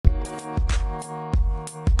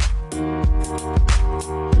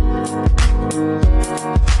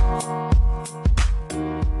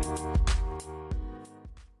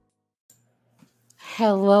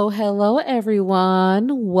Hello, hello, everyone.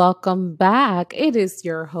 Welcome back. It is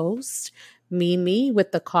your host, Mimi,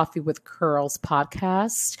 with the Coffee with Curls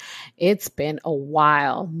podcast. It's been a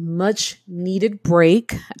while, much needed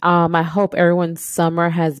break. I hope everyone's summer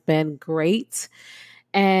has been great.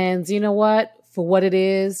 And you know what? For what it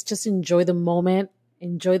is, just enjoy the moment,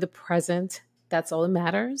 enjoy the present. That's all that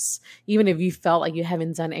matters. Even if you felt like you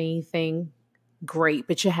haven't done anything great,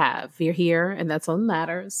 but you have. You're here, and that's all that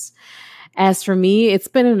matters. As for me, it's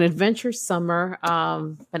been an adventure summer.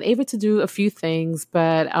 Been able to do a few things,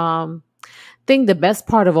 but think the best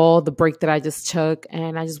part of all the break that I just took,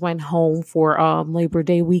 and I just went home for Labor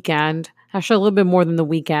Day weekend. Actually, a little bit more than the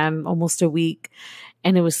weekend, almost a week,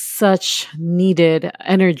 and it was such needed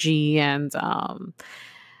energy and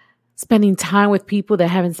spending time with people that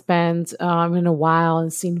haven't spent in a while,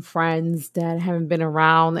 and seeing friends that haven't been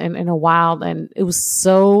around in a while, and it was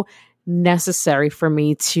so necessary for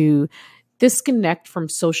me to disconnect from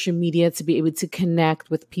social media to be able to connect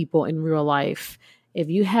with people in real life. If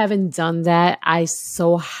you haven't done that, I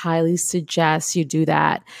so highly suggest you do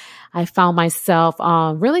that. I found myself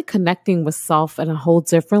really connecting with self at a whole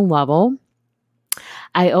different level.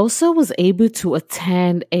 I also was able to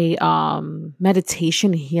attend a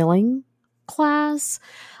meditation healing class.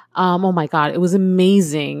 Oh my God, it was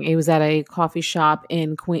amazing. It was at a coffee shop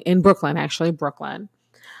in Brooklyn, actually, Brooklyn.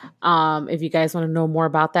 If you guys want to know more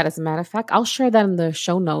about that, as a matter of fact, I'll share that in the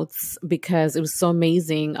show notes because it was so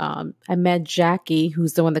amazing. I met Jackie,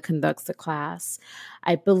 who's the one that conducts the class.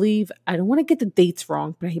 I believe, I don't want to get the dates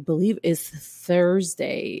wrong, but I believe it's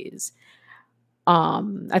Thursdays.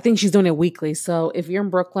 I think she's doing it weekly. So if you're in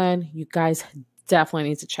Brooklyn, you guys definitely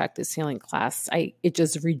need to check this healing class. It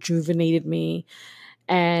just rejuvenated me,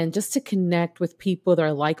 and just to connect with people that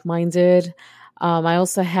are like-minded. I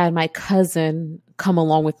also had my cousin come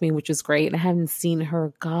along with me, which is great. And I haven't seen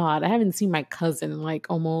her. God, I haven't seen my cousin in like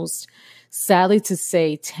almost, sadly to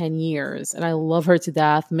say, 10 years. And I love her to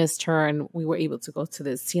death, missed her. And we were able to go to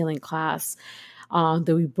this healing class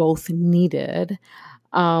that we both needed.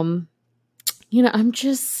 I'm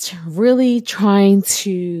just really trying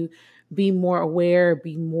to be more aware,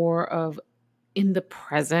 be more of in the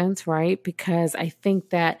present, right? Because I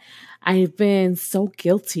think that I've been so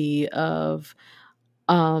guilty of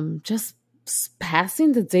just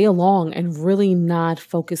passing the day along and really not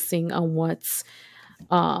focusing on what's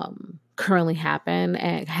currently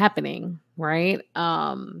happening, right?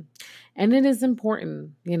 And it is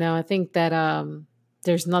important, I think that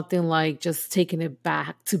there's nothing like just taking it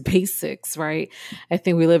back to basics, right? I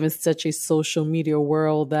think we live in such a social media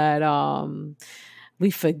world that we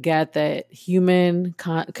forget that human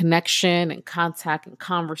connection and contact and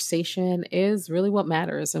conversation is really what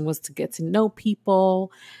matters, and was to get to know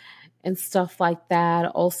people and stuff like that.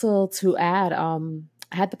 Also, to add, I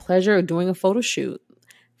had the pleasure of doing a photo shoot.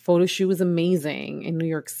 Photo shoot was amazing in New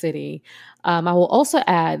York City. I will also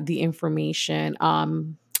add the information. I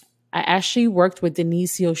actually worked with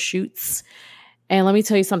Denisio Shoots. And let me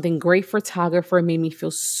tell you something, great photographer, made me feel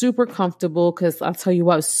super comfortable because I'll tell you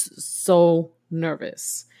what, I was so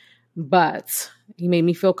nervous. But he made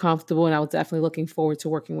me feel comfortable, and I was definitely looking forward to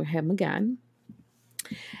working with him again.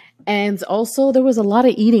 And also there was a lot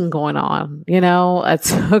of eating going on. Even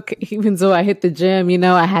though I hit the gym,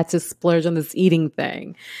 I had to splurge on this eating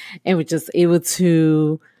thing, and was just able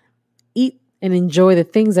to eat and enjoy the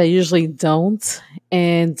things I usually don't,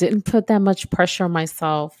 and didn't put that much pressure on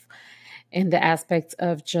myself in the aspect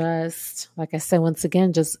of just, like I said, once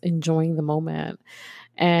again, just enjoying the moment.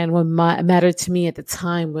 And what mattered to me at the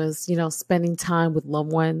time was, spending time with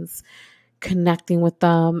loved ones, connecting with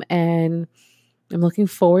them. And I'm looking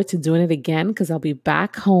forward to doing it again because I'll be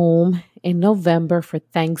back home in November for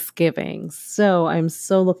Thanksgiving. So I'm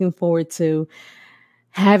so looking forward to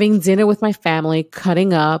having dinner with my family,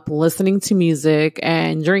 cutting up, listening to music,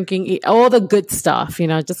 and drinking, all the good stuff,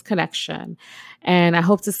 just connection. And I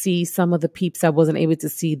hope to see some of the peeps I wasn't able to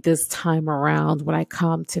see this time around when I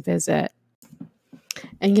come to visit.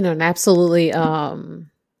 And absolutely going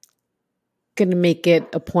to make it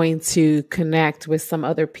a point to connect with some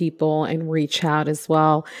other people and reach out as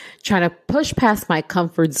well. Trying to push past my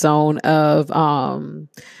comfort zone of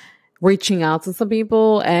reaching out to some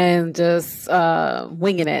people and just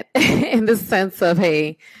winging it in the sense of,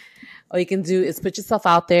 hey, all you can do is put yourself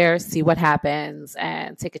out there, see what happens,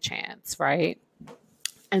 and take a chance, right?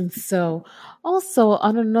 And so also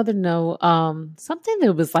on another note, something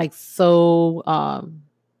that was like so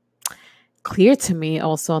clear to me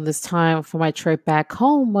also on this time for my trip back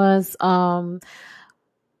home was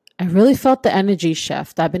I really felt the energy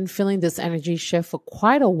shift. I've been feeling this energy shift for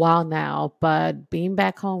quite a while now, but being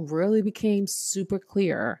back home really became super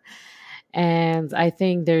clear. And I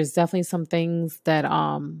think there's definitely some things that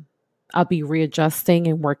I'll be readjusting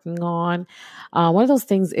and working on. One of those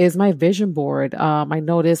things is my vision board. I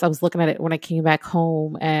noticed I was looking at it when I came back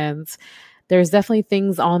home, and there's definitely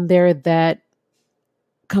things on there that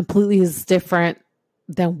completely is different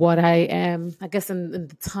than what I am. I guess in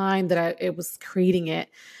the time that it was creating it,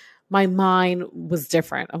 my mind was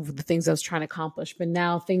different of the things I was trying to accomplish. But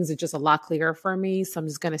now things are just a lot clearer for me. So I'm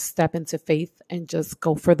just going to step into faith and just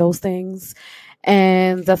go for those things.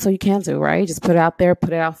 And that's what you can do, right? Just put it out there,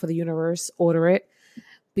 put it out for the universe, order it,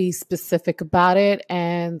 be specific about it,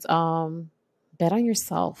 and bet on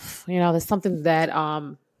yourself. You know, there's something that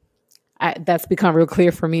that's become real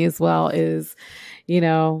clear for me as well is,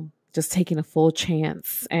 just taking a full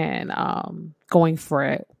chance and going for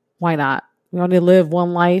it. Why not? We only live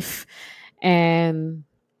one life, and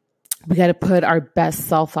we got to put our best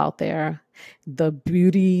self out there. The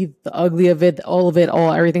beauty, the ugly of it, all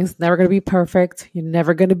everything's never going to be perfect. You're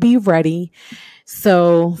never going to be ready.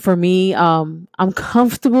 So for me, I'm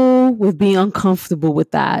comfortable with being uncomfortable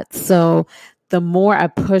with that. So the more I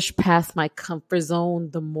push past my comfort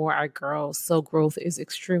zone, the more I grow. So growth is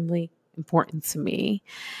extremely important to me.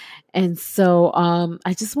 And so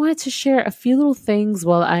I just wanted to share a few little things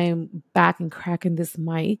while I am back and cracking this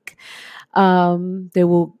mic. There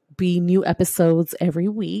will be new episodes every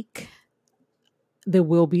week. There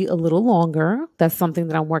will be a little longer. That's something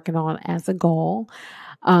that I'm working on as a goal.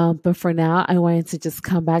 But for now, I wanted to just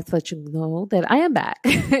come back to let you know that I am back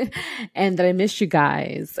and that I miss you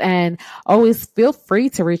guys. And always feel free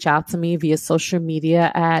to reach out to me via social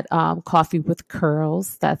media at Coffee with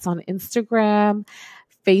Curls. That's on Instagram,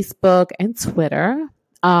 Facebook, and Twitter.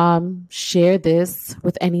 Share this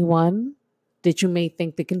with anyone that you may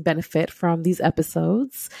think they can benefit from these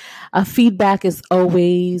episodes. Feedback is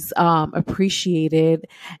always appreciated.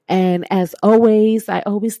 And as always, I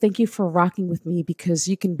always thank you for rocking with me, because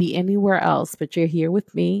you can be anywhere else, but you're here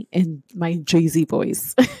with me in my Jay-Z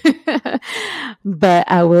voice.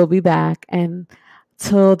 But I will be back. And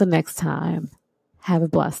till the next time, have a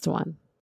blessed one.